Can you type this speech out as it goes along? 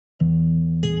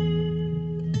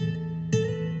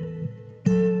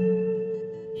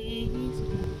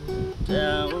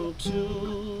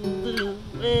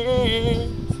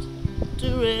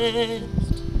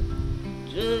west,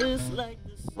 just like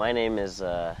the... My name is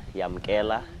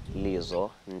Yamkela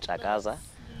Nchakaza.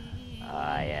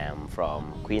 I am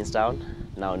from Queenstown,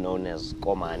 now known as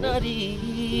Komani.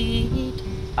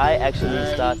 I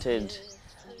actually started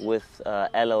with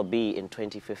LLB in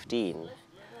 2015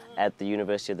 at the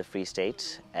University of the Free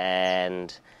State,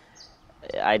 and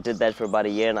I did that for about a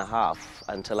year and a half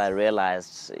until I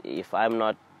realized if I'm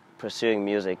not pursuing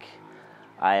music,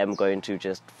 I am going to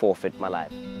just forfeit my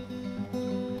life.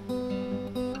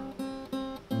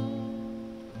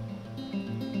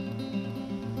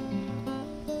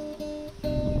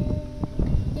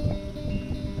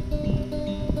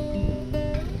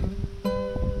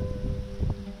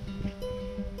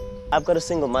 I've got a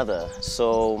single mother,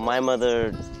 so my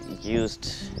mother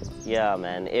used,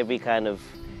 every kind of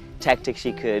tactic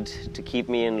she could to keep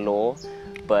me in law,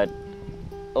 but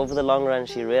over the long run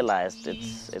she realized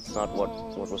it's not what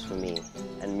was for me,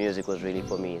 and music was really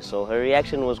for me. So her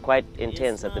reaction was quite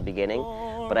intense at the beginning,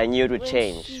 but I knew it would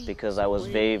change because I was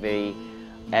very, very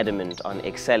adamant on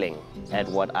excelling at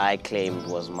what I claimed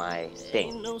was my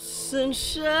thing. Ain't no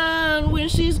sunshine when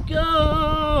she's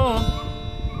gone,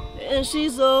 and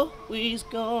she's always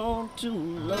gone too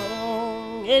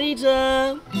long.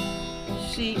 Anytime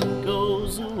she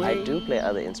goes away. I do play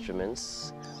other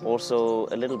instruments, also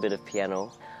a little bit of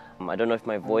piano. I don't know if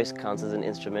my voice counts as an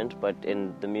instrument, but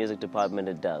in the music department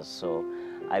it does, so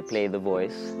I play the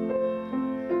voice.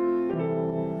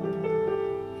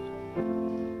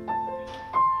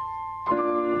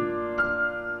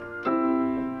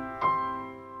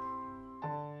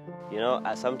 You know,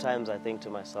 sometimes I think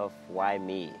to myself, why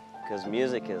me? Because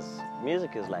music is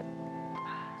like,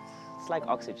 it's like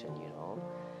oxygen, you know?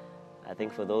 I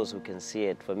think for those who can see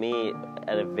it, for me,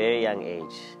 at a very young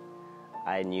age,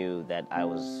 I knew that I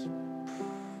was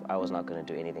not going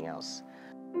to do anything else.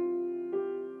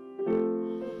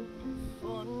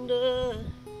 Wonder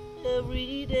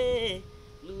every day,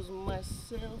 lose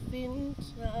myself in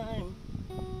time.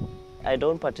 I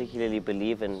don't particularly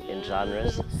believe in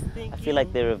genres. I feel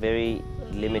like they're a very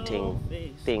limiting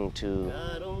thing to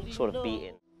sort of be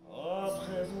in.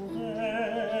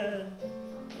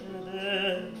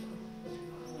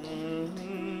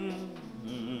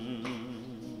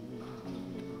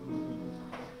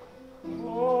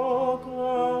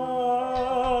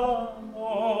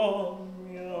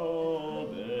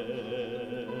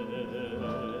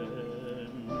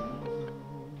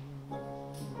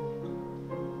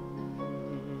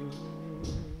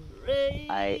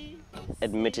 I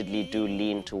admittedly do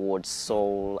lean towards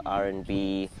soul,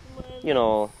 R&B, you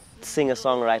know,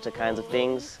 singer-songwriter kinds of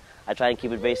things. I try and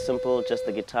keep it very simple, just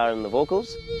the guitar and the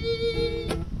vocals.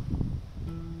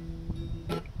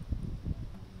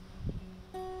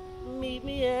 Meet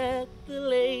me at the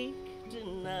lake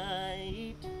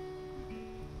tonight.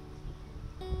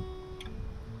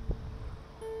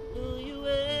 Will you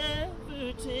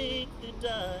ever take the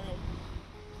dive?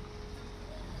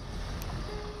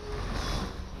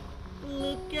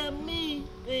 Look at me,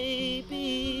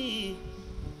 baby.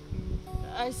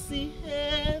 I see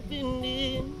heaven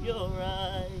in your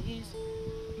eyes.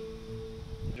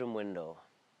 Bedroom window.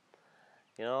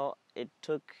 You know, it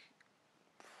took,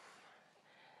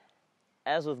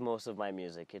 as with most of my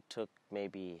music, it took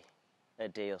maybe a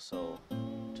day or so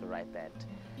to write that.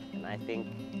 And I think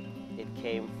it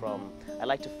came from, I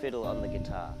like to fiddle on the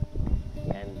guitar.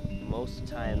 And most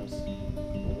times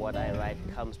what I write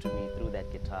comes to me through that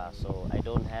guitar, so I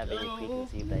don't have any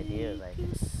preconceived ideas.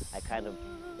 I kind of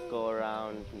go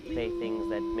around and play things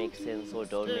that make sense or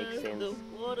don't make sense,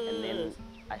 and then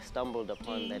I stumbled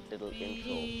upon that little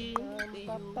intro.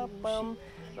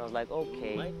 And I was like,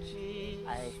 okay,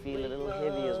 I feel a little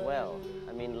heavy as well.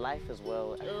 I mean, life as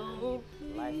well.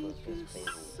 Life was just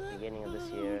crazy. Beginning of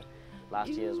this year,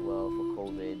 last year as well for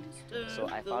COVID. So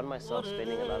I found myself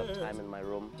spending a lot of time in my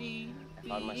room. I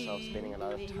found myself spending a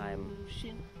lot of time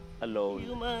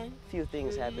alone. A few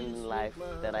things happened in life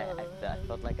that I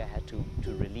felt like I had to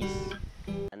release.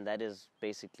 And that is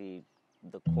basically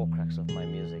the core crux of my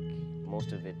music.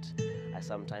 Most of it, I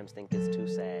sometimes think it's too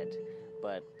sad,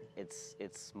 but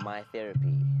it's my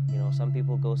therapy. You know, some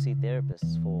people go see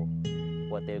therapists for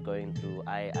what they're going through.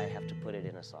 I have to put it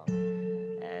in a song.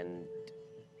 And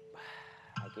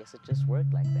I guess it just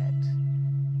worked like that.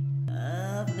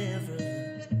 I've never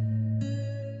looked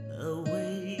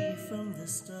away from the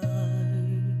stars.